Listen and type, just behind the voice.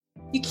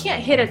you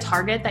can't hit a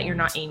target that you're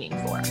not aiming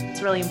for.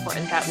 It's really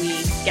important that we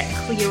get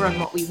clear on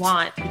what we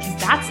want, because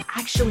that's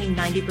actually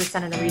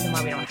 90% of the reason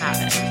why we don't have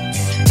it.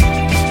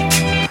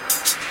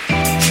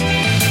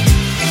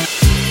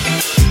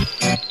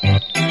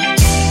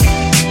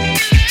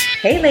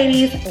 Hey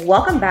ladies,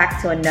 welcome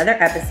back to another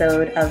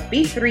episode of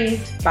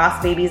B3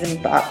 Boss Babies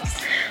and Bottles.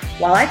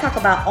 While I talk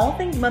about all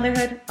things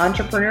motherhood,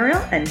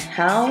 entrepreneurial, and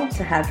how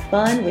to have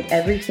fun with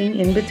everything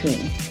in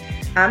between.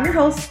 I'm your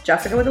host,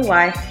 Jessica with a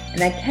Y,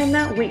 and I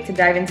cannot wait to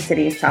dive into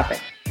today's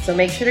topic. So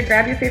make sure to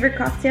grab your favorite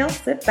cocktail,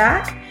 sit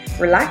back,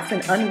 relax,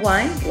 and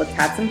unwind. Let's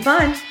have some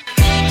fun.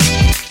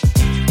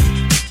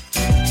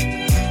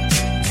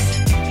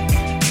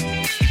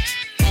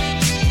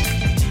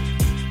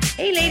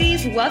 Hey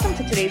ladies, welcome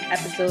to today's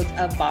episode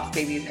of Boss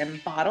Babies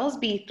and Bottles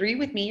B3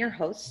 with me, your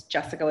host,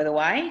 Jessica with a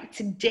Y.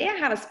 Today I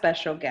have a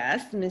special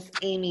guest, Miss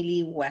Amy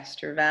Lee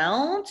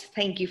Westerveld.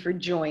 Thank you for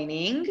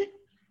joining.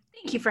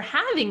 Thank you for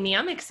having me.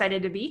 I'm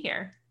excited to be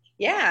here.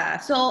 Yeah,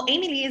 so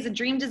Amy Lee is a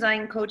dream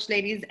design coach,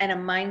 ladies, and a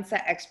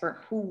mindset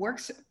expert who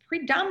works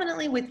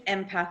predominantly with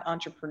empath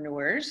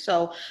entrepreneurs.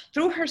 So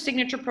through her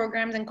signature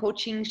programs and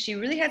coaching, she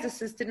really has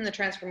assisted in the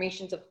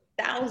transformations of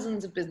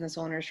thousands of business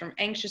owners, from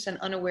anxious and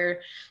unaware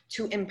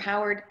to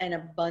empowered and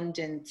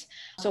abundant.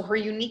 So her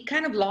unique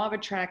kind of law of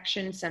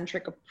attraction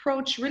centric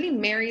approach really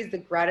marries the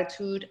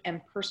gratitude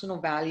and personal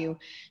value.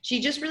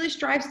 She just really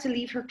strives to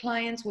leave her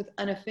clients with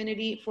an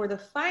affinity for the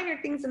finer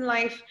things in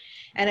life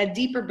and a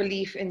deeper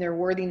belief in their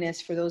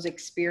worthiness for those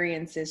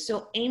experiences.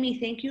 So Amy,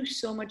 thank you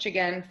so much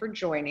again for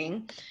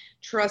joining.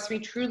 Trust me,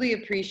 truly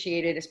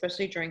appreciate it,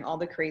 especially during all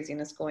the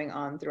craziness going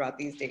on throughout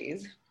these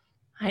days.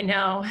 I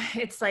know.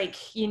 It's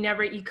like you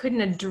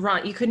couldn't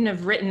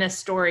have written a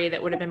story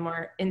that would have been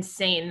more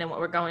insane than what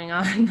we're going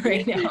on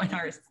right now in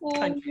our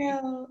country.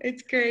 No,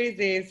 it's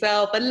crazy.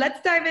 So, but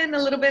let's dive in a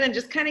little bit and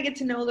just kind of get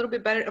to know a little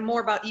bit better,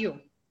 more about you.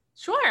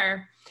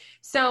 Sure.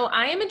 So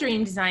I am a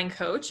dream design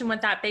coach. And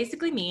what that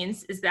basically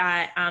means is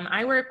that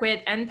I work with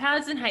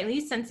empaths and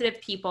highly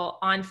sensitive people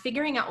on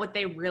figuring out what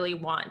they really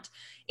want.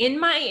 In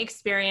my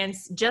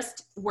experience,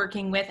 just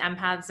working with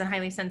empaths and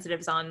highly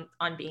sensitives on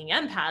being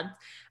empaths,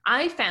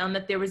 I found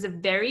that there was a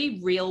very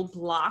real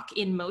block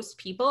in most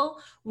people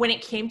when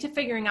it came to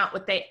figuring out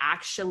what they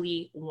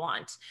actually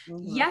want.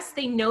 Mm-hmm. Yes,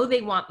 they know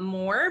they want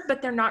more,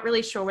 but they're not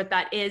really sure what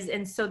that is.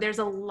 And so there's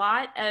a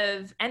lot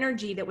of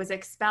energy that was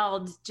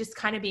expelled just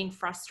kind of being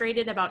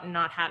frustrated about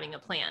not having a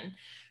plan.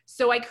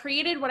 So I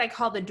created what I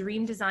call the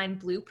Dream Design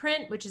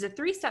Blueprint, which is a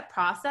 3-step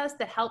process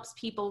that helps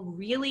people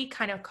really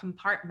kind of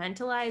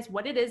compartmentalize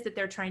what it is that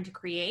they're trying to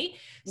create,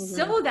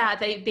 so that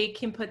they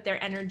can put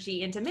their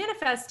energy into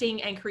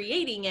manifesting and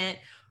creating it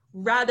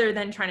rather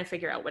than trying to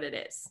figure out what it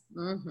is.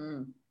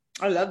 Mm-hmm.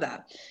 I love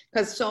that,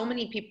 because so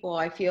many people,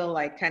 I feel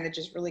like, kind of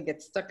just really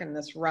get stuck in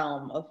this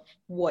realm of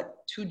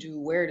what to do,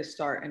 where to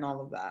start, and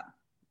all of that.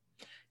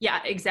 Yeah,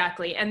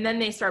 exactly. And then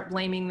they start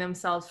blaming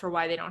themselves for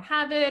why they don't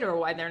have it or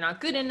why they're not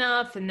good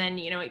enough. And then,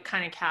 it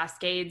kind of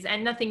cascades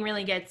and nothing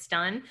really gets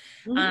done.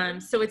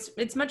 Mm-hmm. So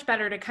it's much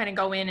better to kind of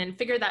go in and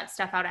figure that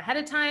stuff out ahead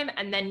of time.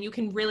 And then you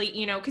can really,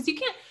 because you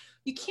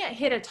can't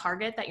hit a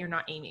target that you're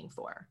not aiming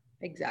for.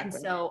 Exactly.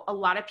 And so a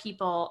lot of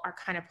people are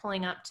kind of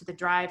pulling up to the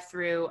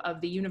drive-through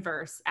of the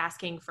universe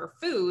asking for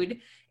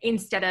food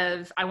instead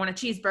of, I want a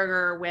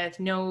cheeseburger with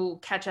no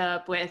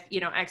ketchup with,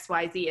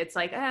 XYZ. It's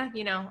like,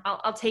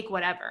 I'll take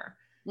whatever.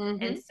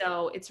 Mm-hmm. And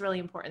so it's really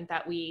important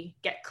that we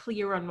get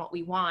clear on what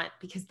we want,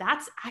 because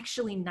that's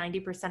actually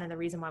 90% of the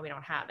reason why we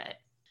don't have it.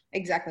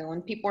 Exactly.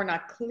 When people are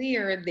not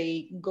clear,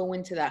 they go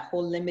into that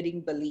whole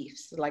limiting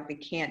beliefs, like they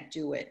can't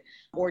do it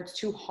or it's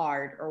too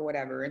hard or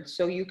whatever. And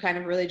so you kind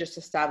of really just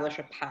establish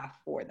a path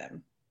for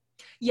them.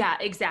 Yeah,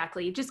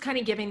 exactly. Just kind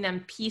of giving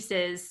them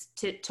pieces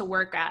to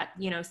work at,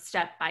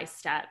 step by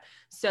step,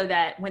 so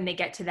that when they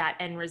get to that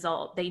end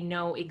result, they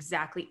know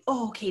exactly,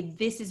 okay,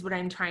 this is what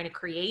I'm trying to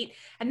create.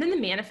 And then the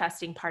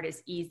manifesting part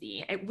is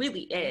easy. It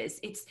really is.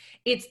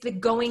 It's the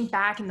going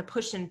back and the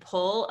push and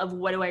pull of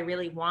what do I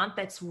really want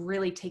that's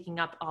really taking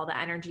up all the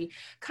energy.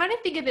 Kind of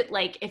think of it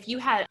like if you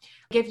were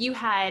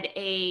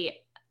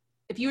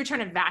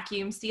trying to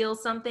vacuum seal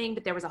something,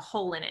 but there was a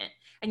hole in it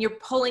and you're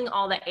pulling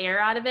all the air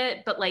out of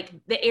it, but like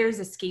the air is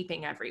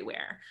escaping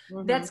everywhere.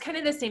 Mm-hmm. That's kind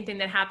of the same thing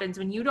that happens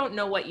when you don't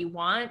know what you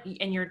want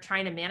and you're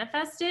trying to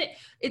manifest it.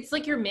 It's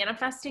like you're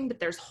manifesting, but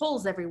there's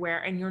holes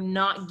everywhere and you're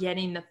not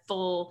getting the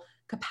full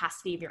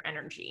capacity of your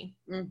energy.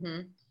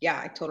 Mm-hmm. Yeah,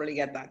 I totally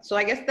get that. So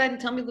I guess then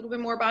tell me a little bit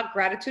more about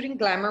Gratitude and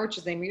Glamour, which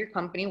is the name of your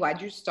company.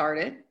 Why'd you start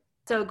it?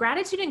 So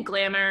gratitude and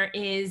glamour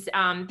is,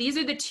 these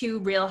are the two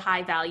real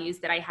high values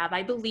that I have.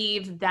 I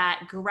believe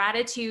that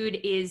gratitude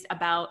is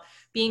about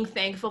being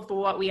thankful for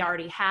what we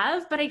already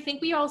have. But I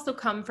think we also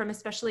come from,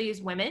 especially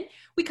as women,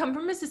 we come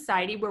from a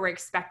society where we're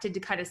expected to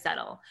kind of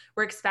settle.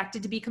 We're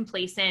expected to be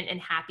complacent and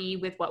happy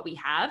with what we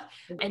have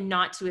and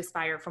not to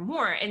aspire for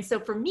more. And so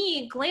for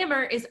me,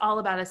 glamour is all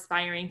about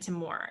aspiring to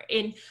more.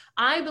 And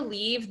I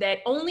believe that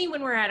only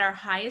when we're at our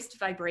highest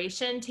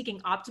vibration, taking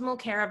optimal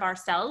care of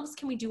ourselves,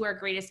 can we do our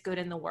greatest good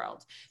in the world.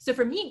 don't. So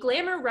for me,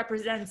 glamour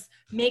represents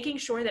making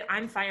sure that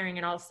I'm firing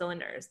at all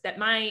cylinders, that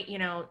my,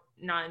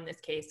 not in this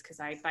case because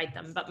I bite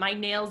them, but my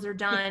nails are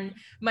done,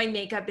 my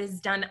makeup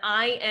is done.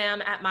 I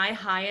am at my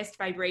highest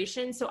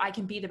vibration so I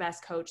can be the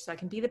best coach, so I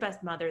can be the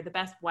best mother, the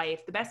best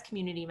wife, the best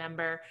community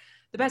member,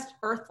 the best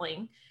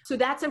earthling. So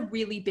that's a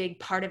really big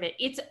part of it.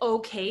 It's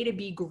okay to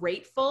be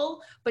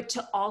grateful, but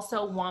to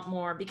also want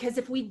more, because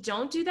if we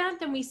don't do that,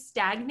 then we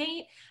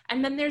stagnate.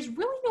 And then there's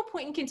really no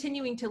point in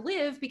continuing to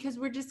live, because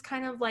we're just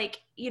kind of like,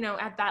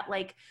 at that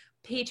like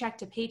paycheck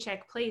to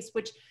paycheck place,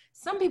 which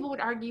some people would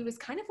argue is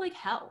kind of like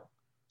hell.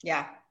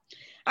 Yeah.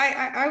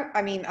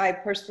 I mean, I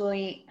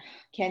personally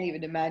can't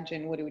even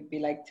imagine what it would be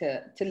like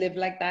to live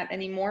like that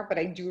anymore. But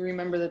I do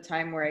remember the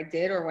time where I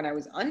did, or when I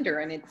was under,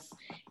 and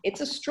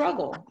it's a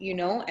struggle,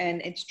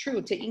 and it's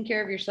true. Taking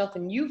care of yourself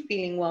and you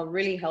feeling well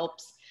really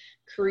helps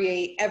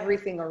create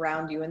everything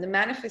around you. And the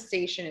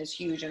manifestation is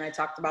huge. And I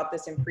talked about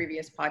this in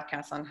previous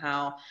podcasts on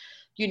how,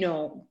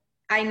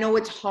 I know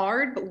it's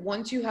hard, but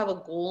once you have a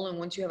goal and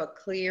once you have a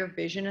clear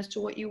vision as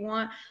to what you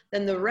want,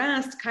 then the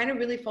rest kind of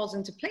really falls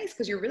into place,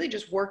 because you're really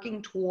just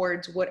working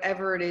towards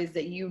whatever it is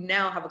that you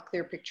now have a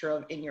clear picture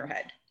of in your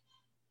head.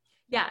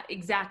 Yeah,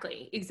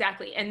 exactly.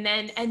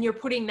 And you're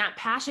putting that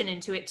passion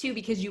into it too,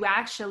 because you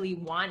actually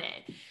want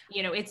it.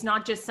 It's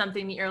not just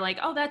something that you're like,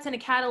 oh, that's in a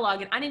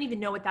catalog and I didn't even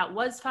know what that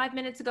was 5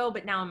 minutes ago,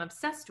 but now I'm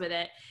obsessed with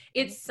it.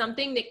 It's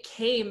something that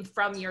came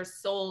from your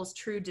soul's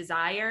true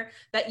desire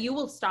that you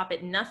will stop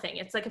at nothing.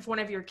 It's like if one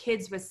of your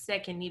kids was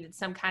sick and needed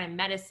some kind of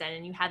medicine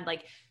and you had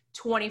like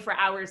 24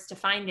 hours to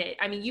find it.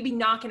 I mean, you'd be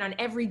knocking on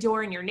every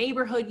door in your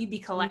neighborhood. You'd be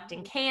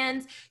collecting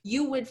cans.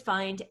 You would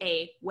find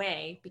a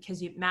way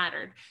because it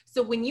mattered.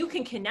 So when you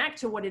can connect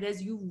to what it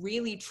is you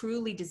really,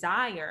 truly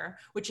desire,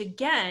 which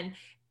again,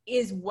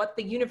 is what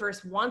the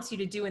universe wants you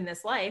to do in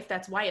this life.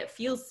 That's why it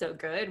feels so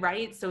good,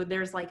 right? So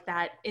there's like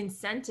that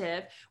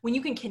incentive. When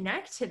you can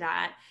connect to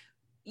that,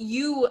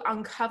 you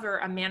uncover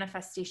a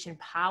manifestation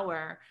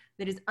power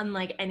that is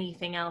unlike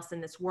anything else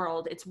in this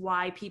world. It's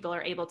why people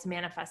are able to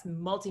manifest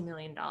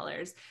multi-million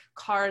dollars,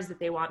 cars that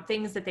they want,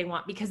 things that they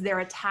want, because they're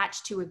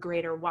attached to a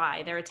greater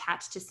why. They're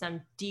attached to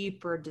some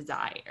deeper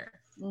desire.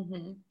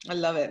 Mm-hmm. I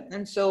love it.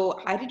 And so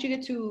how did you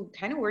get to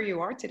kind of where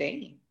you are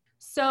today?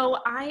 So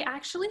I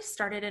actually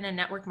started in a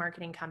network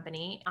marketing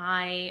company.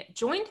 I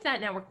joined that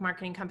network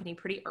marketing company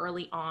pretty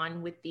early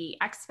on with the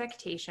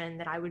expectation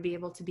that I would be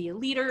able to be a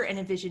leader and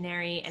a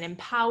visionary and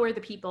empower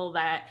the people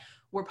that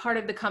were part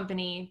of the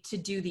company to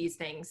do these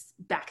things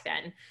back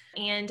then.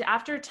 And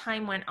after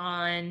time went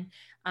on,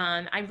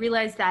 I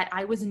realized that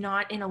I was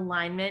not in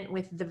alignment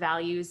with the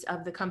values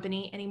of the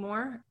company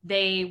anymore.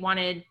 They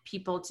wanted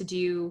people to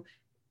do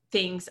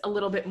things a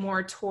little bit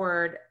more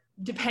toward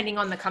depending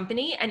on the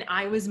company. And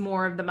I was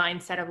more of the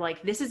mindset of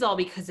like, this is all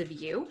because of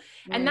you.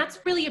 And that's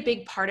really a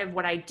big part of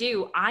what I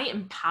do. I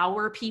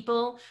empower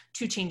people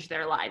to change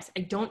their lives.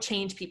 I don't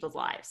change people's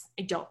lives.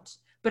 I don't.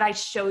 But I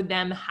showed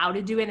them how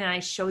to do it. And I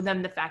showed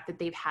them the fact that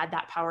they've had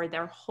that power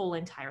their whole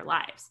entire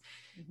lives.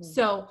 Mm-hmm.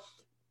 So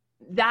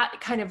that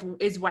kind of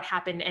is what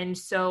happened. And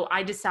so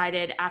I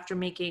decided after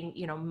making,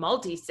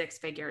 multi 6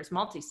 figures,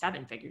 multi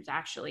 7 figures,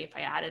 actually, if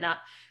I added up,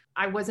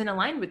 I wasn't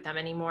aligned with them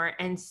anymore.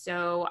 And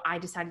so I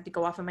decided to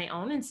go off on my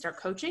own and start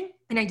coaching.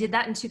 And I did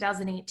that in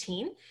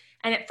 2018.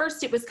 And at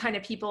first it was kind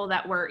of people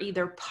that were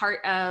either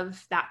part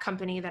of that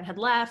company that had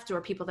left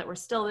or people that were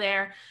still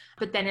there.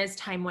 But then as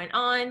time went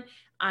on,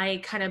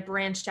 I kind of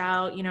branched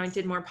out, I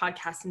did more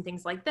podcasts and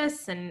things like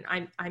this, and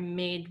I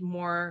made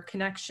more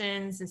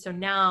connections. And so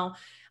now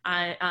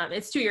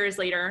it's 2 years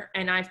later,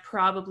 and I've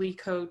probably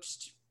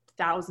coached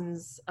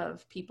thousands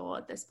of people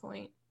at this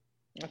point.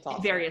 That's awesome.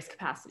 In various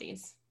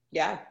capacities.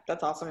 Yeah,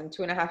 that's awesome. In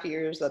 2.5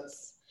 years,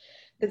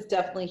 it's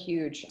definitely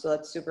huge. So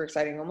that's super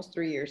exciting. Almost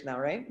 3 years now,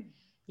 right?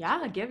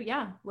 Yeah,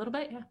 a little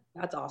bit. Yeah.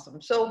 That's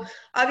awesome. So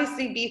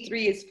obviously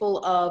B3 is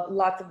full of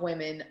lots of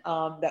women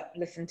that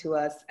listen to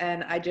us.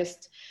 And I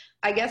guess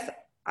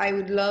I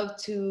would love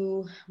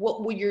to,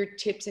 what would your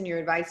tips and your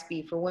advice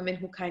be for women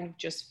who kind of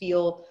just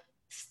feel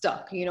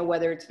stuck,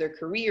 whether it's their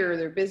career,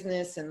 their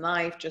business and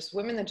life, just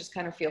women that just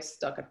kind of feel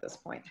stuck at this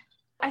point?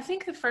 I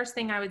think the first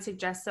thing I would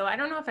suggest, so I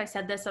don't know if I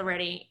said this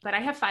already, but I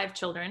have 5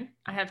 children.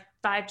 I have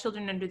 5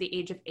 children under the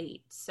age of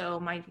 8. So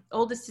my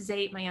oldest is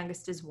 8, my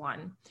youngest is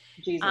 1.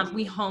 Jesus.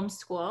 We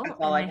homeschool.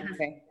 That's all I can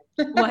say.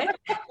 What?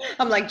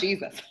 I'm like,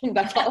 Jesus.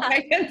 That's all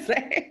I can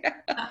say.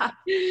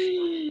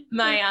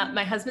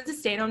 My husband's a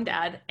stay-at-home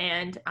dad,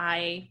 and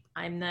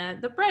I'm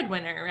the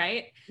breadwinner,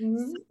 right?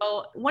 Mm-hmm.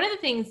 So one of the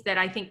things that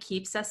I think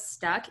keeps us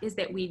stuck is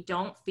that we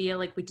don't feel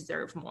like we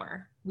deserve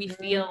more. We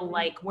feel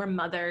like we're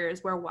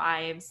mothers, we're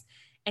wives,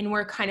 and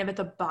we're kind of at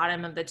the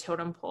bottom of the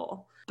totem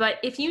pole. But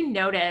if you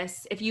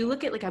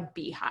look at like a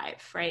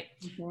beehive, right?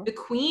 Mm-hmm. The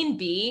queen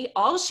bee,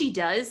 all she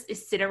does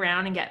is sit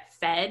around and get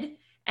fed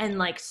and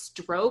like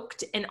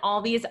stroked and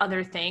all these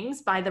other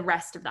things by the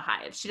rest of the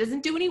hive. She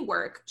doesn't do any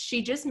work.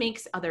 She just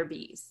makes other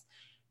bees.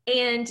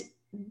 And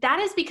that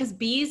is because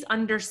bees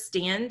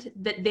understand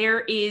that there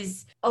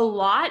is a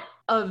lot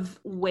of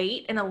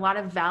weight and a lot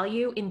of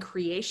value in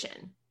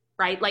creation,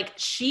 right? Like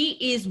she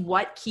is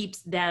what keeps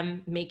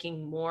them making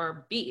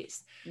more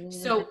bees.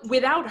 So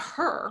without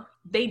her,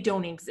 they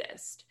don't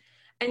exist.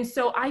 And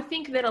so I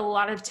think that a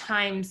lot of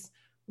times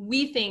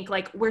we think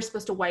like we're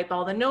supposed to wipe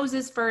all the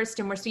noses first,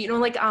 and we're so, you know,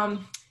 like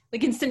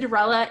in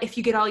Cinderella, if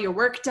you get all your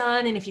work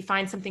done and if you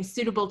find something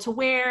suitable to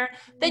wear,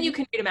 then you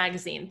can read a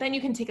magazine, then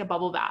you can take a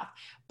bubble bath.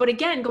 But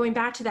again, going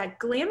back to that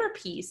glamour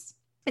piece,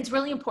 it's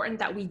really important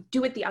that we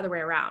do it the other way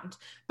around,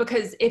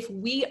 because if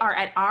we are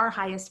at our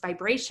highest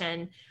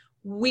vibration,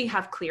 we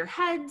have clear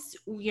heads,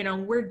 you know,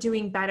 we're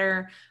doing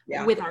better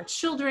with our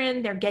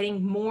children. They're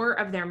getting more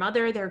of their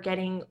mother. They're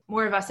getting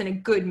more of us in a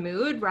good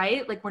mood,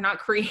 right? Like we're not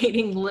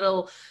creating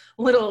little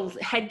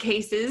head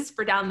cases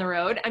for down the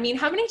road. I mean,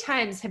 how many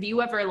times have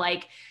you ever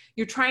like,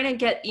 you're trying to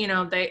get, you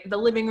know, the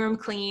living room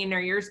clean,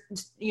 or you're,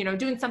 you know,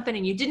 doing something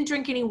and you didn't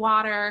drink any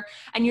water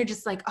and you're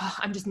just like, oh,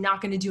 I'm just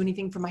not going to do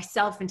anything for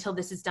myself until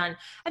this is done.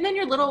 And then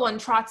your little one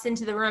trots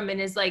into the room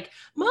and is like,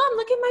 Mom,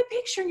 look at my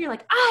picture. And you're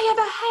like, I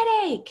have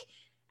a headache.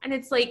 And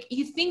it's like,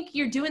 you think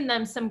you're doing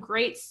them some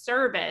great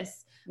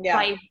service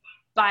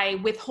by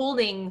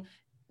withholding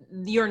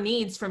your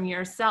needs from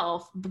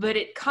yourself, but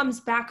it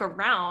comes back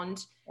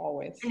around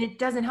always, and it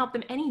doesn't help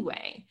them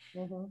anyway.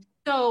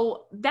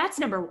 So that's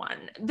number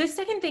one. The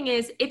second thing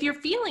is, if you're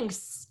feeling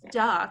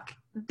stuck,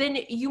 then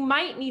you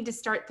might need to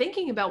start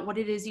thinking about what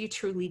it is you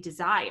truly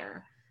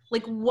desire.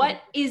 Like,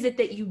 what is it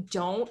that you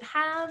don't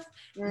have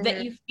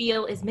that you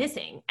feel is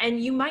missing? And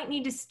you might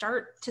need to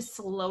start to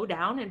slow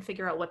down and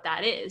figure out what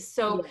that is.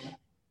 So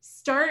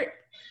start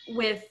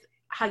with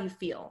how you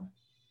feel.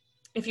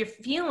 If you're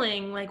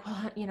feeling like,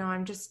 well, you know,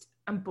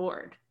 I'm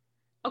bored.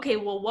 Okay,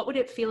 well, what would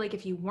it feel like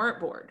if you weren't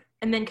bored?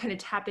 And then kind of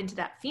tap into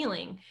that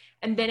feeling.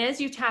 And then as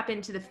you tap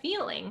into the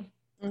feeling,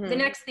 the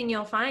next thing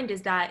you'll find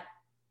is that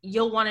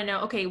you'll want to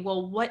know, okay,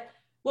 well, what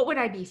would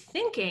I be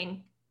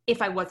thinking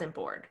if I wasn't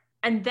bored?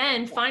 And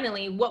then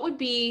finally, what would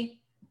be,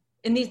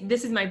 and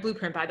this is my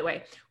blueprint, by the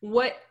way,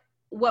 what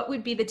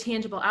would be the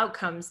tangible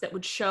outcomes that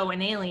would show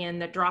an alien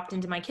that dropped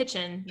into my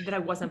kitchen that I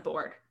wasn't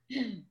bored?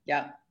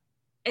 Yeah.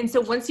 And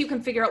so once you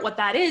can figure out what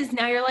that is,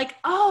 now you're like,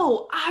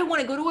 oh, I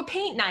want to go to a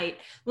paint night.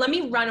 Let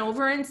me run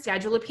over and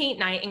schedule a paint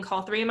night and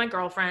call 3 of my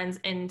girlfriends,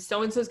 and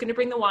so-and-so is going to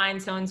bring the wine,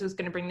 so-and-so is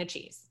going to bring the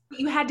cheese.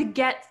 You had to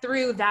get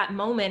through that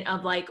moment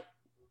of like,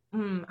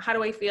 how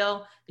do I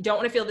feel? I don't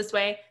want to feel this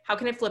way. How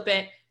can I flip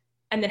it?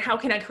 And then how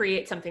can I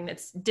create something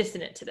that's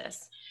dissonant to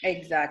this?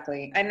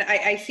 Exactly. And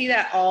I see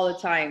that all the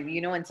time,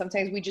 you know, and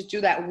sometimes we just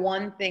do that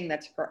one thing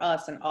that's for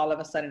us, and all of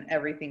a sudden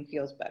everything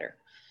feels better,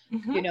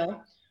 you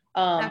know?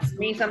 For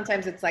me,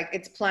 sometimes it's like,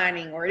 it's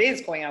planning, or it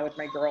is going out with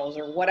my girls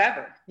or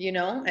whatever, you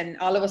know, and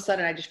all of a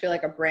sudden I just feel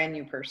like a brand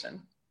new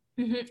person.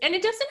 And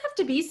it doesn't have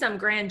to be some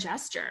grand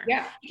gesture.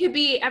 Yeah. It could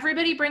be,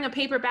 everybody bring a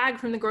paper bag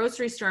from the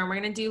grocery store and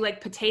we're going to do like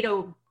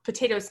potato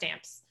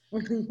stamps.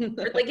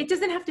 Like, it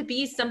doesn't have to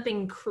be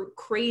something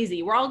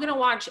crazy. We're all going to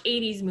watch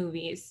 80s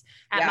movies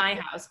at my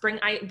house.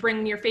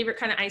 Bring your favorite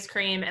kind of ice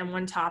cream and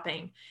one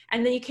topping.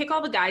 And then you kick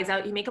all the guys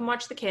out, you make them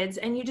watch the kids,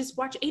 and you just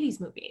watch 80s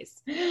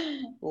movies.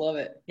 Love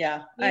it.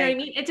 Yeah. You know what I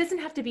mean? It doesn't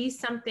have to be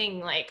something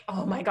like,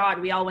 oh my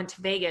God, we all went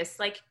to Vegas.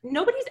 Like,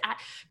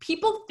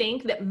 people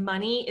think that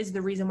money is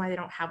the reason why they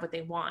don't have what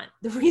they want.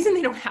 The reason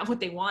they don't have what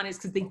they want is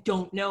because they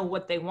don't know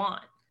what they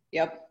want.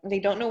 Yep. They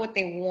don't know what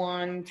they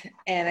want.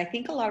 And I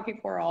think a lot of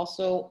people are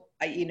also,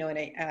 you know, and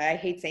I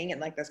hate saying it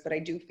like this, but I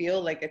do feel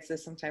like it's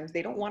this, sometimes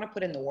they don't want to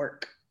put in the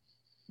work.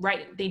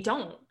 Right. They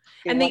don't.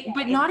 But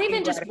not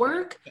even just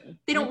work.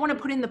 They don't want to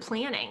put in the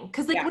planning.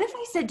 Cause like, what if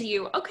I said to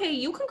you, okay,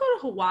 you can go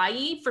to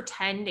Hawaii for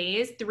 10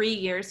 days, 3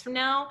 years from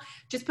now,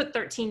 just put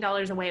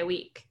 $13 away a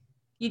week.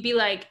 You'd be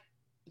like,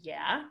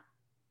 yeah,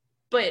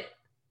 but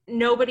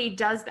nobody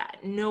does that.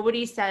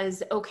 Nobody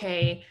says,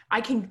 okay,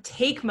 I can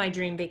take my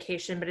dream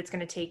vacation, but it's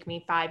going to take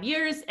me 5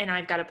 years and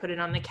I've got to put it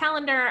on the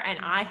calendar and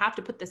I have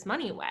to put this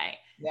money away.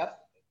 Yep.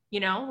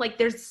 You know, like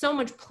there's so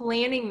much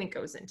planning that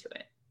goes into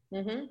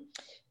it.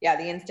 Yeah.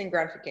 The instant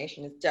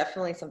gratification is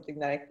definitely something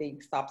that I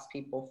think stops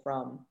people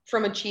from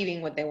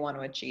achieving what they want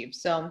to achieve.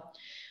 So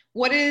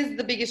what is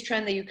the biggest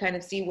trend that you kind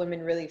of see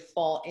women really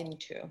fall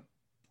into?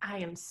 I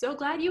am so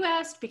glad you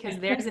asked, because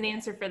there's an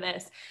answer for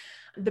this.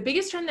 The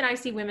biggest trend that I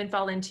see women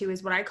fall into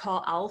is what I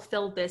call I'll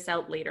fill this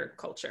out later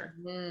culture.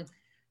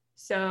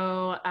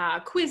 So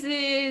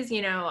quizzes,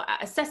 you know,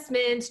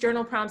 assessments,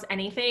 journal prompts,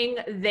 anything,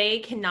 they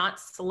cannot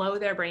slow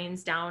their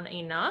brains down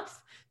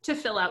enough to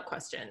fill out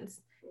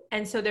questions.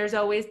 And so there's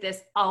always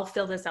this, I'll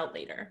fill this out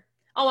later.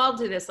 Oh, I'll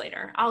do this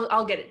later.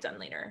 I'll get it done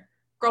later.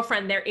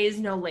 Girlfriend, there is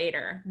no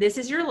later. This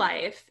is your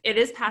life. It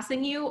is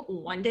passing you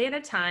one day at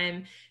a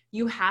time.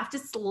 You have to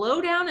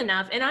slow down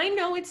enough. And I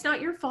know it's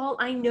not your fault.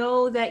 I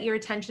know that your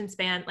attention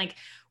span, like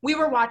what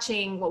were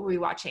we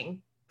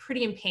watching?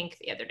 Pretty in Pink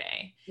the other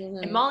day.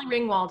 And Molly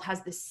Ringwald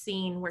has this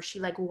scene where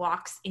she like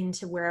walks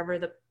into wherever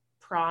the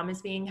prom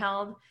is being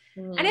held.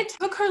 And it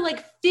took her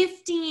like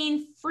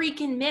 15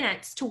 freaking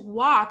minutes to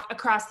walk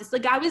across this.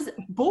 Like, I was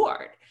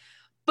bored.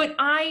 But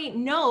I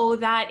know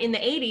that in the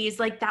 80s,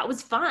 like that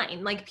was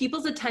fine. Like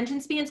people's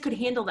attention spans could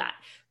handle that.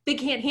 they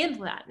can't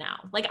handle that now.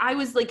 Like I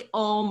was like,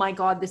 oh my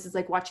God, this is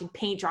like watching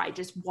paint dry,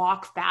 just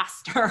walk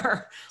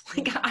faster.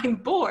 Like I'm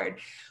bored.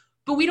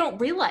 But we don't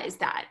realize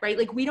that, right?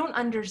 Like we don't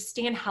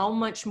understand how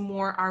much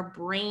more our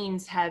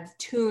brains have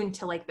tuned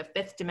to like the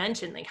fifth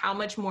dimension, like how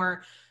much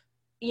more,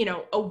 you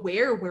know,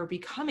 aware we're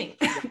becoming.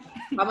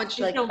 How much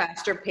like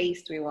faster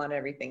paced we want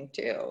everything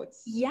too.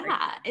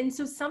 Yeah. And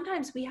so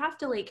sometimes we have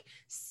to like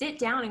sit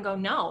down and go,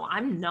 no,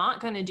 I'm not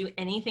going to do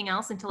anything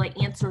else until I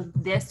answer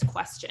this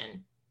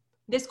question.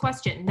 This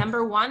question,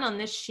 number one on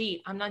this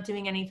sheet, I'm not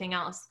doing anything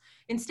else.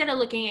 Instead of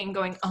looking at and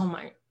going, oh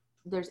my,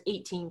 there's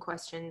 18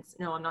 questions.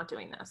 No, I'm not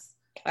doing this.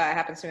 It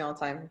happens to me all the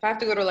time. If I have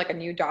to go to like a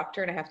new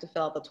doctor and I have to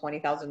fill out the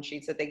 20,000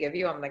 sheets that they give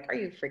you, I'm like, are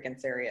you freaking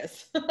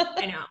serious?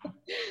 I know.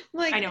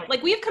 I know.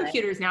 Like we have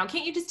computers now.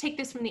 Can't you just take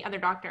this from the other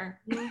doctor?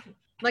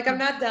 Like, I'm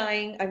not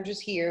dying. I'm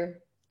just here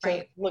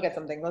to look at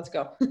something. Let's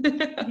go.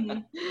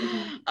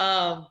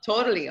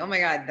 Totally. Oh my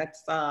God.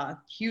 That's a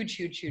huge,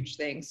 huge, huge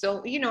thing.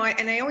 So, you know,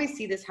 I always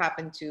see this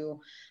happen to,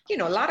 you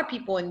know, a lot of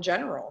people in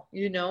general,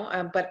 you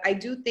know, but I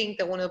do think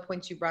that one of the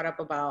points you brought up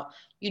about,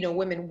 you know,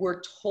 women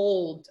were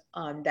told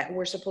that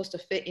we're supposed to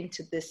fit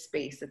into this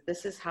space, that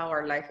this is how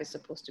our life is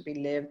supposed to be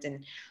lived.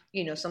 And,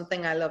 you know,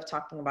 something I love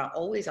talking about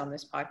always on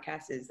this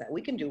podcast is that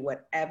we can do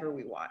whatever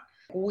we want.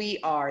 We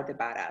are the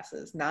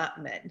badasses,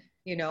 not men,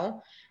 you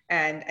know,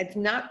 and it's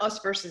not us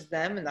versus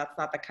them. And that's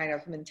not the kind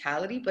of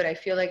mentality, but I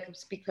feel like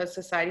it's because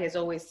society has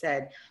always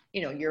said,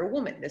 you know, you're a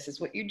woman, this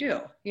is what you do.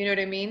 You know what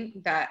I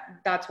mean?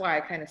 That's why I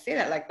kind of say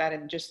that like that.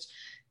 And just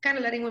kind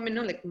of letting women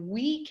know, like,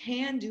 we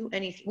can do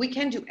anything. We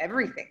can do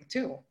everything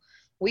too.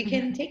 We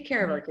can take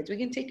care of our kids. We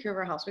can take care of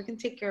our house. We can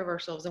take care of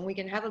ourselves, and we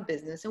can have a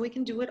business, and we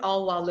can do it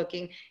all while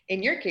looking,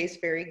 in your case,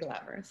 very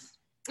glamorous.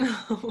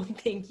 Oh,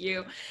 thank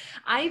you.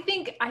 I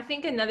think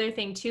another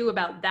thing too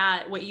about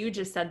that, what you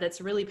just said, that's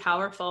really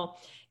powerful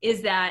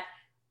is that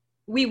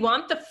we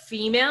want the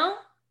female,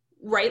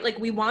 right? Like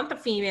we want the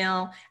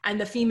female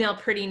and the female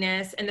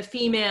prettiness and the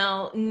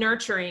female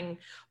nurturing,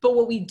 but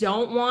what we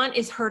don't want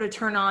is her to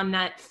turn on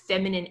that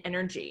feminine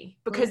energy,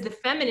 because the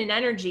feminine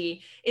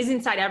energy is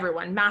inside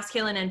everyone.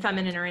 Masculine and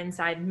feminine are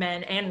inside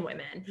men and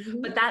women,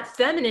 but that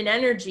feminine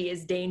energy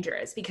is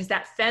dangerous because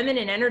that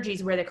feminine energy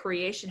is where the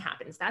creation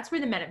happens. That's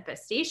where the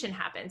manifestation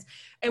happens.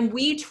 And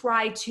we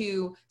try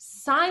to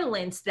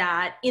silence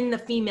that in the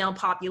female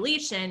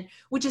population,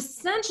 which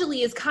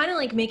essentially is kind of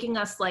like making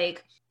us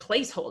like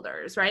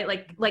placeholders, right?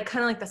 Like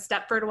kind of like the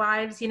Stepford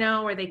Wives, you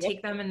know, where they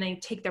take them and they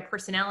take their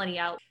personality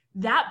out.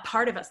 That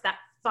part of us, that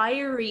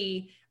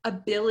fiery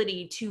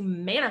ability to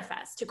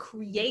manifest, to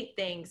create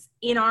things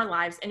in our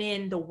lives and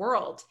in the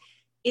world,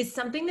 is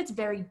something that's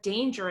very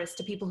dangerous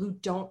to people who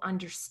don't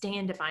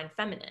understand divine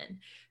feminine.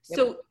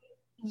 So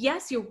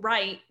yes, you're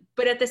right.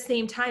 But at the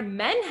same time,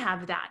 men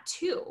have that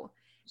too.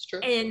 It's true.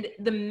 And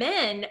the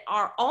men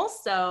are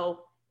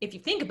also, if you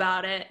think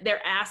about it,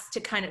 they're asked to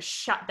kind of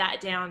shut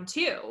that down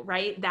too,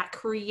 right? That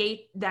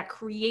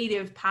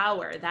creative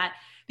power, that,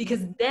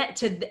 because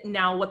that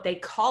now what they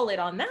call it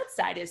on that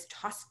side is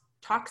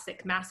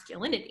toxic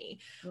masculinity,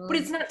 but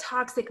it's not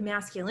toxic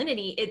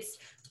masculinity.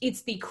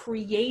 It's the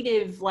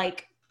creative,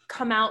 like,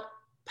 come out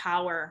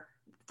power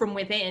from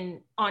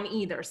within on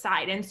either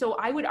side. And so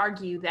I would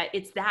argue that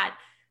it's that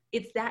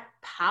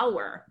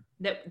power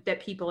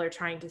that people are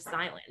trying to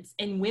silence,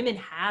 and women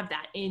have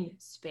that in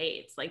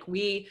spades. Like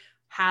we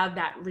have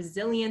that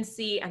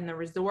resiliency and the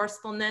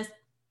resourcefulness.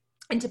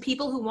 And to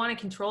people who want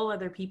to control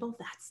other people,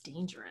 that's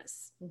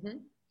dangerous.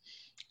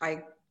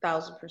 I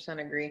 1,000%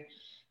 agree.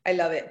 I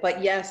love it.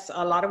 But yes,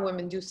 a lot of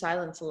women do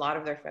silence a lot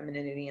of their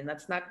femininity, and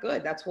that's not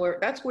good. That's where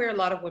a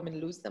lot of women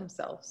lose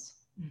themselves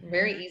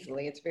very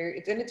easily. It's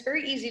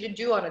very easy to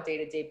do on a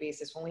day-to-day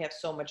basis when we have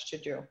so much to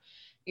do.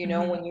 You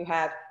know, when you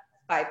have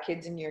 5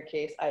 kids in your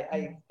case,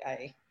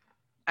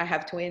 I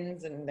have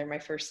twins, and they're my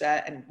first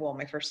set. And well,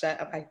 my first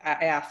set,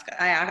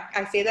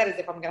 I say that as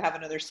if I'm going to have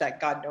another set.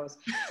 God knows.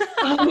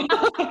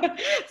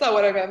 That's not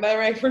what I meant by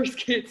my first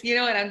kids, you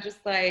know? And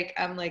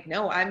I'm like,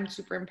 no, I'm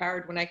super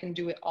empowered when I can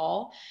do it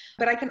all,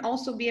 but I can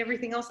also be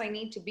everything else I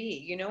need to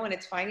be, you know? And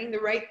it's finding the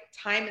right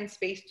time and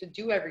space to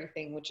do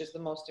everything, which is the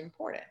most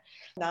important.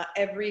 Not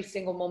every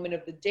single moment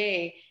of the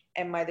day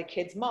am I the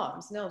kids'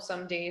 moms? No,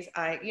 some days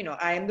I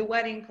am the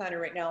wedding planner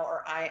right now,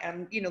 or I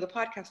am, you know, the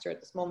podcaster at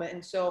this moment.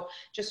 And so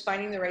just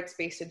finding the right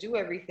space to do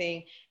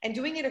everything and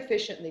doing it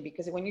efficiently,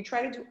 because when you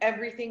try to do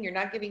everything, you're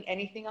not giving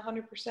anything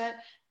 100%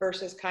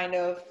 versus kind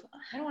of,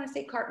 I don't want to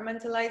say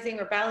compartmentalizing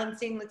or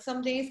balancing. Like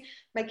some days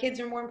my kids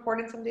are more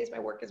important. Some days my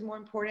work is more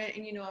important.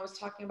 And, you know, I was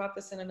talking about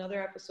this in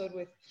another episode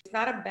with, it's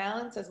not a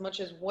balance as much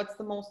as what's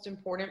the most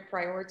important,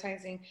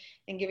 prioritizing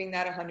and giving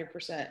that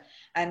 100%.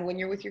 And when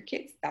you're with your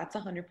kids, that's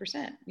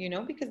 100%, you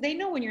know, because they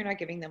know when you're not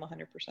giving them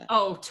 100%.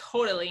 Oh,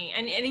 totally.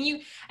 And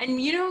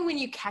you know, when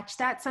you catch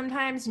that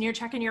sometimes and you're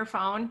checking your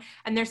phone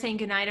and they're saying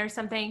goodnight or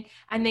something,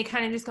 and they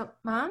kind of just go,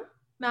 mom.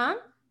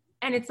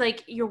 And it's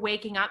like, you're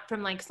waking up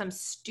from like some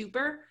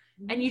stupor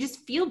and you just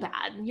feel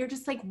bad. And you're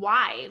just like,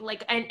 why?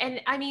 Like,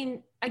 and I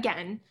mean,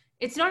 again,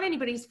 It's not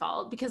anybody's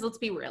fault because let's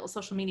be real,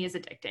 social media is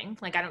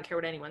addicting. Like, I don't care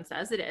what anyone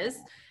says, it is.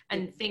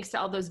 And thanks to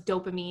all those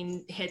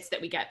dopamine hits that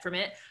we get from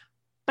it.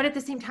 But at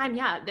the same time,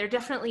 yeah, there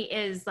definitely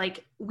is,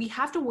 like, we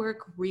have to work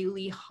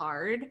really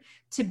hard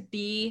to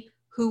be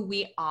who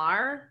we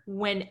are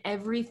when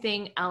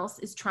everything else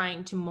is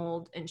trying to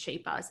mold and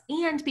shape us.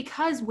 And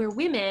because we're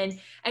women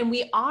and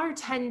we are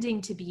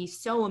tending to be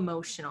so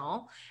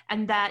emotional,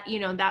 and that, you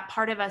know, that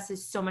part of us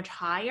is so much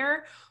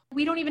higher,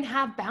 we don't even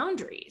have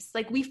boundaries.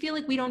 Like, we feel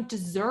like we don't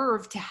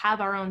deserve to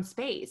have our own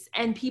space,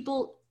 and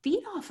people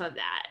feed off of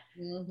that,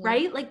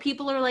 right? Like,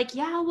 people are like,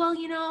 yeah, well,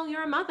 you know,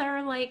 you're a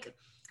mother. Like,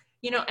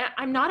 you know,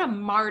 I'm not a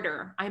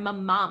martyr, I'm a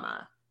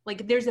mama.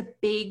 Like, there's a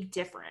big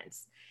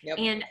difference. Yep.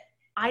 And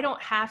I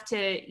don't have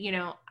to, you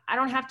know, I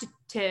don't have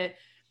to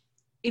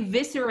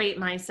eviscerate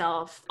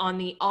myself on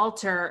the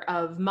altar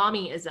of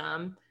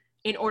mommyism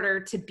in order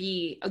to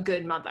be a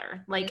good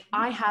mother. Like,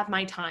 I have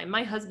my time.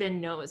 My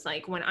husband knows,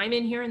 like, when I'm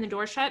in here and the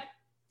door shut,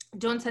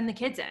 don't send the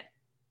kids in.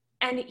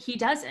 And he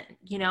doesn't,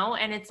 you know,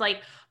 and it's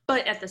like,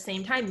 but at the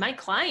same time, my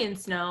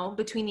clients know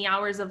between the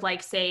hours of,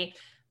 like, say,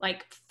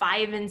 like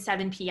 5 and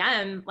 7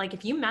 p.m., like,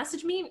 if you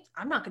message me,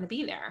 I'm not going to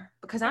be there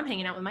because I'm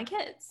hanging out with my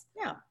kids.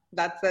 Yeah.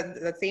 That's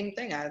the same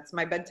thing. It's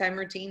my bedtime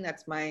routine.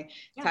 That's my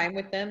time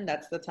with them.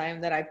 That's the time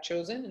that I've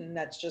chosen. And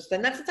that's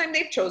the time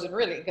they've chosen,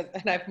 really.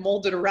 And I've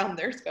molded around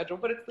their schedule,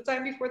 but it's the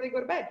time before they go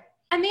to bed.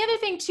 And the other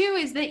thing too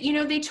is that, you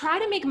know, they try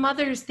to make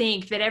mothers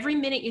think that every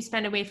minute you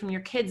spend away from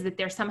your kids, that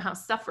they're somehow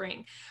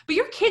suffering. But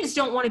your kids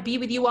don't want to be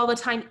with you all the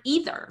time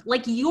either.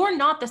 Like, you're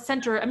not the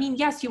center. I mean,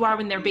 yes, you are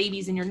when they're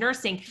babies and you're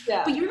nursing,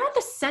 but you're not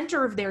the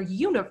center of their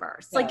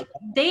universe. Yeah. Like,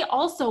 they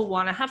also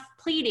want to have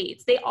play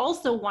dates. They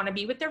also want to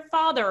be with their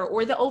father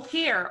or the au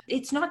pair.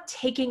 It's not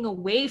taking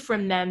away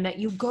from them that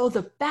you go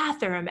to the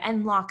bathroom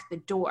and lock the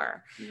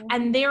door. Mm-hmm.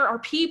 And there are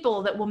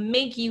people that will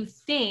make you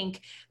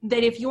think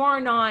that if you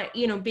are not,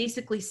 you know,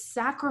 basically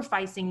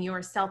sacrificing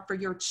yourself for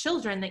your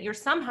children, that you're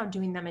somehow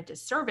doing them a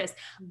disservice.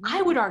 Mm-hmm.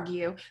 I would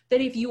argue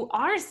that if you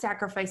are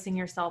sacrificing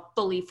yourself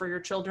fully for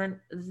your children,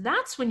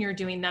 that's when you're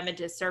doing them a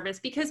disservice,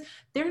 because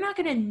they're not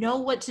going to know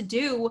what to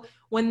do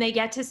when they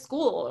get to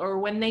school or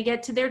when they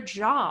get to their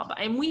job.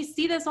 And we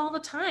see this all the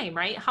time,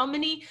 right? How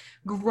many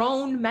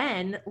grown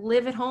men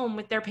live at home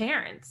with their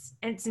parents?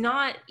 And it's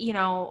not, you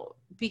know,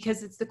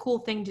 because it's the cool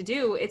thing to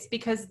do. It's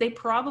because they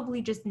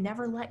probably just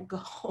never let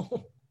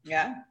go.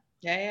 Yeah.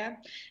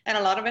 And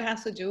a lot of it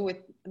has to do with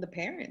the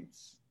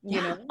parents,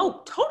 you know?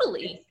 Oh,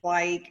 totally. It's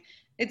like,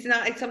 it's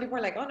not, like, some people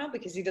are like, oh no,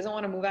 because he doesn't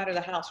want to move out of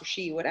the house, or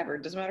she, whatever.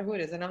 It doesn't matter who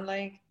it is. And I'm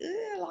like,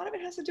 a lot of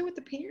it has to do with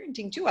the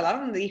parenting too. A lot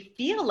of them, they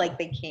feel like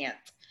they can't.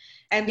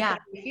 And because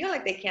they feel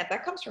like they can't,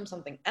 that comes from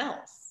something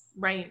else.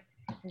 Right.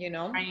 You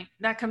know? Right.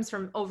 That comes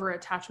from over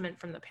attachment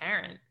from the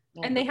parent.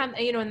 Mm-hmm. And they have,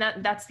 you know, and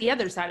that's the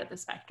other side of the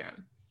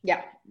spectrum.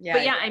 Yeah.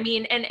 But I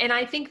mean, and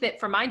I think that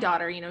for my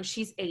daughter, you know,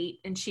 she's 8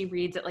 and she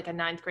reads at like a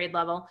 9th grade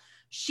level.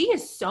 She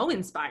is so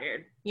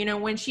inspired, you know,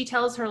 when she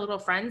tells her little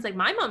friends, like,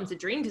 my mom's a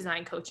dream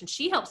design coach and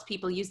she helps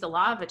people use the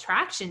law of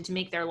attraction to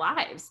make their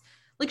lives.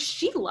 Like,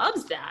 she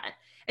loves that.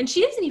 And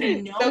she doesn't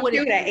even know so what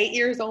cute at 8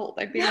 years old.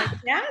 I'd be like,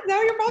 yeah,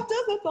 no, your mom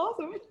does. That's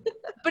awesome.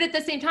 But at the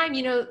same time,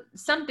 you know,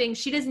 something,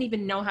 she doesn't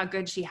even know how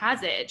good she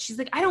has it. She's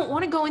like, I don't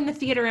want to go in the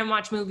theater and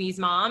watch movies,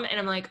 Mom. And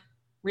I'm like,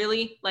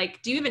 really?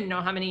 Like, do you even know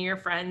how many of your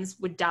friends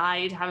would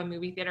die to have a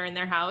movie theater in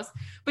their house?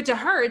 But to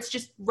her, it's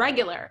just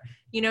regular.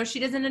 You know, she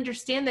doesn't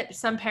understand that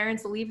some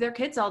parents leave their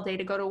kids all day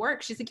to go to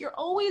work. She's like, you're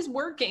always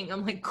working.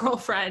 I'm like,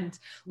 girlfriend,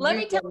 let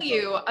me tell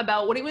you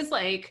about what it was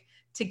like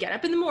to get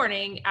up in the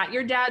morning at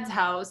your dad's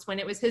house when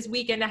it was his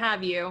weekend to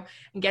have you,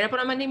 and get up on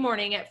a Monday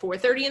morning at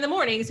 4:30 in the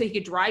morning so he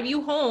could drive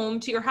you home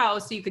to your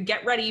house so you could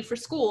get ready for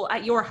school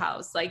at your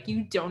house. Like,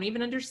 you don't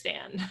even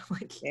understand.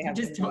 Like, you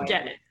just don't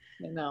get it.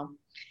 No.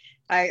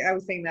 I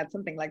was saying that,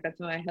 something like that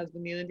to my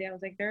husband the other day. I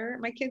was like,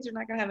 my kids are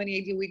not going to have any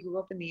idea we grew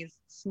up in these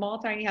small,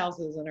 tiny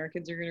houses, and our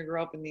kids are going to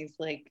grow up in these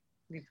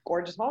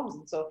gorgeous homes.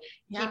 And so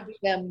keeping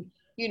them,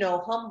 you know,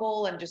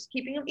 humble, and just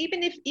keeping them,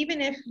 even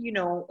if, you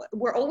know,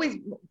 we're always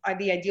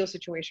the ideal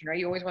situation, right?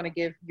 You always want to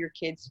give your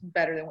kids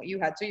better than what you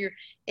had. So you're,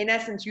 in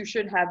essence, you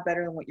should have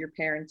better than what your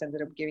parents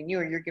ended up giving you,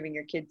 or you're giving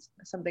your kids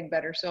something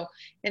better. So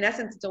in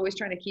essence, it's always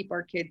trying to keep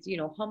our kids, you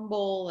know,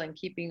 humble, and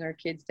keeping our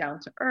kids down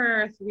to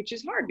earth, which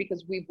is hard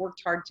because we've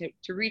worked hard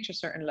to reach a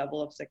certain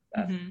level of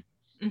success.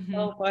 Mm-hmm. Mm-hmm.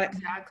 So, but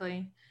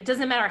exactly. It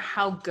doesn't matter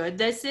how good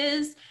this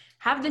is.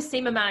 Have the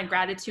same amount of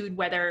gratitude,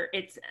 whether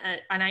it's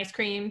an ice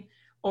cream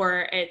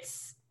or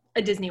it's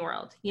a Disney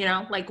World, you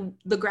know, like,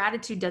 the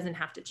gratitude doesn't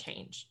have to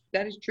change.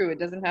 That is true. It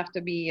doesn't have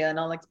to be an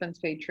all-expense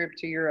paid trip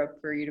to Europe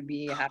for you to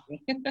be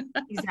happy.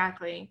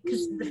 Exactly.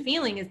 Because the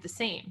feeling is the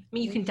same. I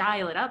mean, you can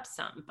dial it up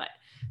some, but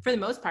for the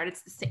most part,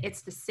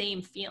 it's the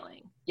same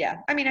feeling. Yeah.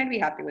 I mean, I'd be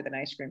happy with an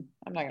ice cream.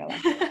 I'm not gonna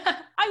lie.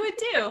 I would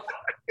too.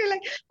 You're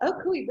like, oh,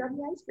 cool, you brought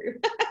me ice cream.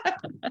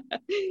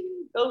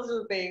 Those are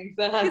the things.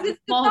 Because it's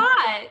the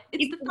thought.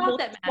 It's the thought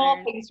that matters.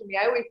 Small things for me.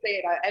 I always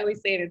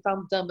say it. It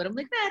sounds dumb, but I'm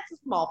like, it's the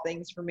small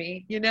things for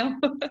me, you know?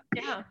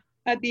 Yeah.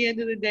 At the end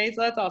of the day.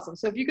 So that's awesome.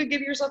 So if you could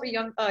give yourself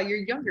your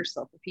younger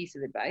self a piece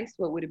of advice,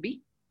 what would it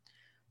be?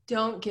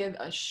 Don't give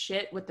a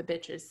shit what the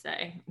bitches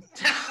say.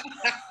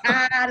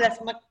 That's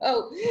my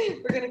quote.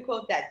 We're going to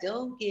quote that.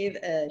 Don't give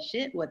a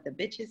shit what the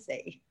bitches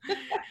say.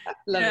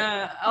 Love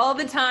it. All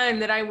the time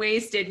that I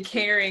wasted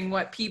caring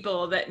what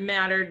people that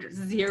mattered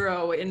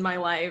zero in my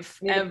life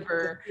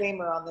ever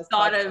On this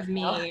thought of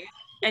me,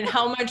 and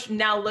how much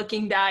now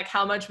looking back,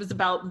 how much was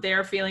about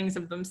their feelings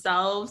of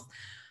themselves.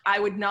 I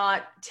would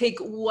not take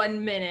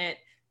 1 minute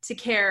to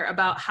care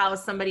about how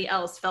somebody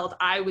else felt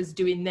I was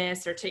doing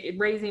this or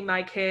raising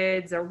my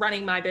kids or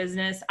running my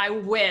business. I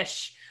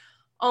wish,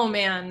 oh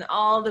man,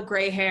 all the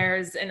gray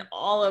hairs and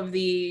all of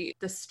the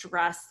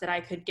stress that I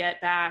could get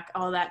back,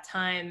 all that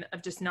time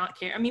of just not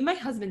care. I mean, my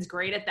husband's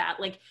great at that.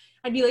 Like,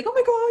 I'd be like, oh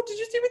my God, did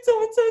you see what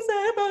so-and-so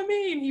said about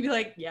me? And he'd be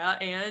like, yeah,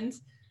 and?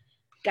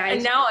 Guys,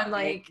 and now I'm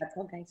like, that's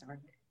how guys are.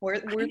 We're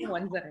the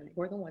ones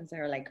that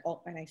are like,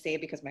 oh, and I say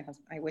it because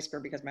I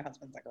whisper because my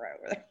husband's like right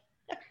over there.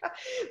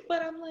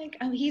 But I'm like,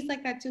 he's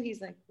like that too. He's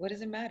like, what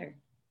does it matter?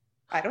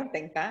 I don't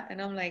think that.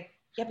 And I'm like,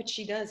 yeah, but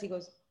she does. He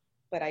goes,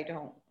 but I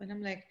don't. And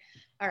I'm like,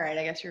 all right,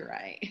 I guess you're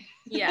right.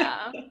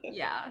 Yeah.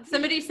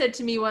 Somebody said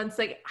to me once,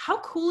 like,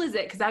 how cool is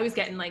it? Because I was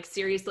getting like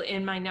seriously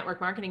in my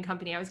network marketing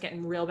company, I was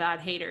getting real bad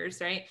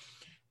haters, right?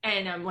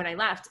 And when I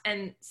left,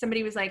 and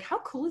somebody was like, how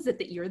cool is it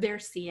that you're their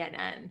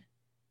CNN?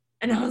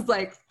 And I was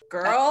like,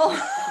 girl,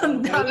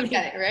 look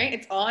at it, right?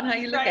 It's on how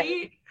you look at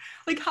it.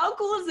 Like, how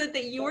cool is it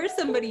that you are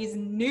somebody's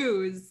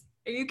news?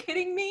 Are you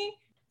kidding me?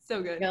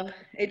 So good. No,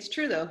 it's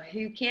true though.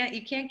 You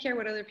can't care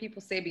what other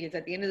people say, because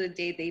at the end of the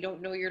day, they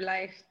don't know your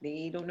life.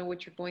 They don't know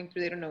what you're going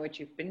through. They don't know what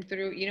you've been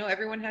through. You know,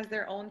 everyone has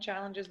their own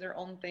challenges, their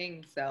own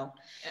things. So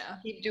yeah,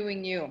 keep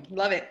doing you.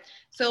 Love it.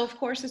 So of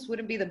course, this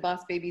wouldn't be the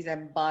Boss Babies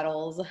and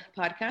Bottles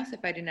podcast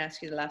if I didn't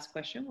ask you the last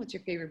question. What's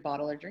your favorite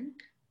bottle or drink?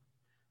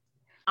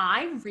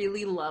 I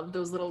really love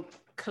those little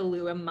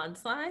Kahlua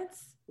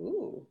mudslides.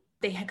 Ooh.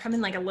 They come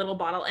in like a little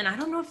bottle, and I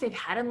don't know if they've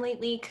had them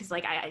lately, because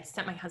like I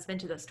sent my husband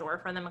to the store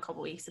for them a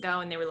couple weeks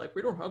ago, and they were like,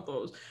 we don't have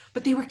those,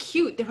 but they were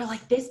cute. They were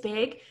like this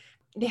big.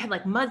 They had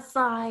like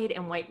mudslide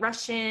and White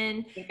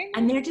Russian,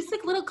 and they're just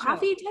like little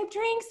coffee type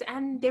drinks,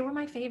 and they were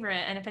my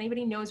favorite. And if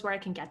anybody knows where I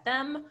can get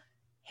them,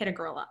 hit a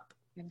girl up.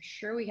 I'm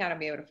sure we had to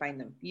be able to find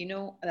them. You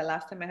know, the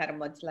last time I had a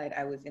mudslide,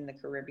 I was in the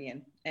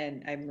Caribbean,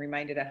 and I'm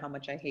reminded of how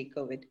much I hate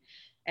COVID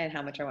and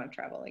how much I want to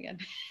travel again.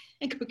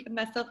 And go get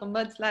myself a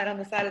mudslide on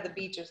the side of the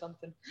beach or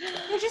something.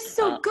 They're just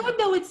so good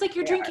though. It's like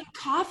you're drinking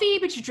coffee,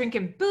 but you're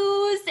drinking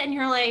booze, and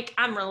you're like,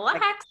 I'm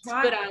relaxed,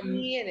 but I'm and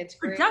it's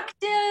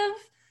productive.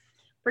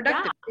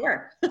 Productive,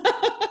 sure.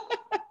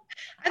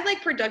 I'd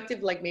like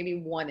productive, like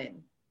maybe 1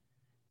 in.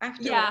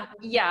 After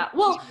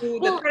Well,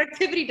 the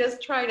productivity does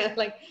try to,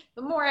 like,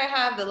 the more I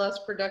have, the less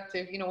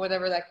productive, you know,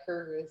 whatever that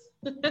curve is.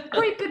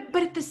 Right,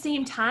 but at the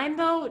same time,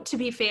 though, to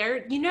be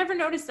fair, you never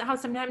notice how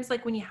sometimes,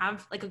 like, when you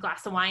have like a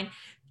glass of wine,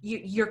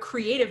 your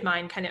creative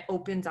mind kind of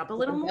opens up a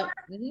little more.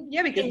 Mm-hmm.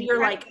 Yeah, because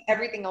you're like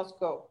everything else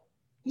go.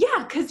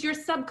 Yeah, because your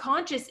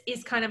subconscious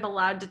is kind of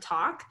allowed to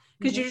talk,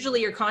 because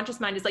usually your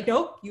conscious mind is like,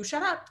 nope, you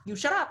shut up,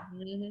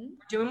 we're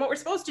doing what we're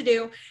supposed to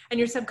do. And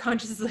your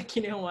subconscious is like,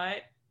 you know what?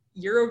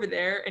 You're over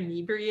there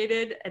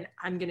inebriated, and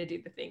I'm going to do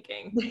the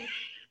thinking.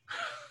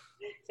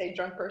 Say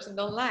drunk person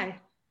don't lie.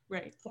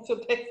 Right. That's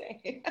what they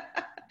say.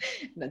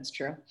 That's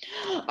true.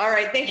 All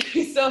right. Thank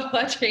you so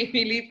much,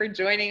 Amy Lee, for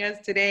joining us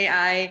today.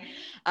 I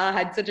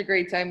had such a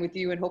great time with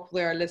you, and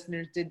hopefully our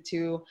listeners did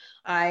too.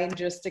 I'm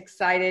just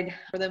excited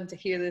for them to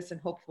hear this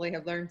and hopefully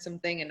have learned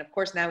something. And of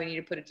course, now we need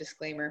to put a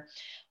disclaimer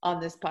on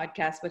this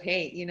podcast, but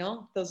hey, you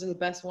know, those are the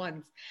best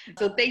ones.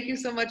 So thank you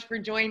so much for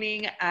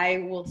joining. I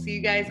will see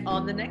you guys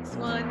on the next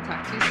one.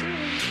 Talk to you soon.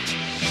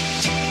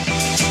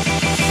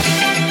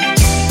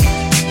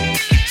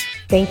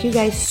 Thank you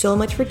guys so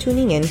much for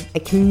tuning in. I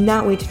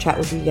cannot wait to chat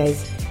with you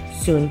guys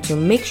soon. So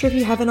make sure if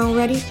you haven't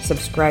already,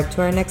 subscribe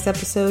to our next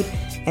episode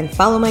and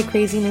follow my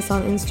craziness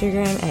on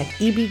Instagram at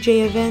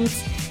EBJ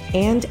Events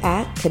and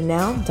at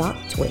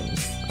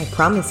canal.twins. I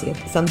promise you,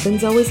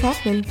 something's always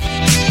happening.